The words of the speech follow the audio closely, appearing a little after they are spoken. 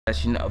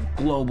possession of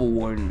global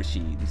warring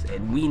machines,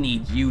 and we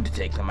need you to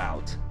take them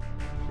out.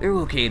 They're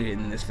located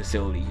in this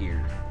facility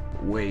here.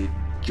 Wait,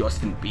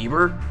 Justin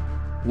Bieber?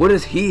 What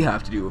does he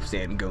have to do with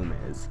Sam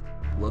Gomez?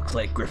 Looks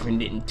like Griffin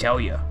didn't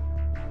tell ya.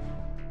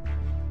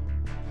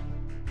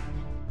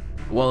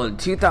 Well, in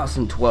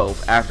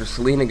 2012, after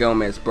Selena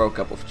Gomez broke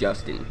up with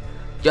Justin,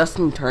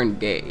 Justin turned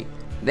gay.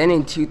 Then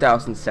in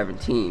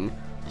 2017,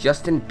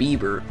 Justin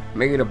Bieber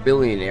married a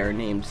billionaire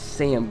named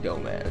Sam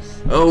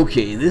Gomez.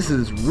 Okay, this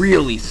is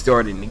really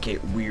starting to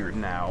get weird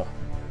now.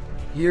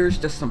 Here's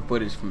just some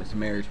footage from his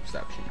marriage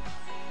reception.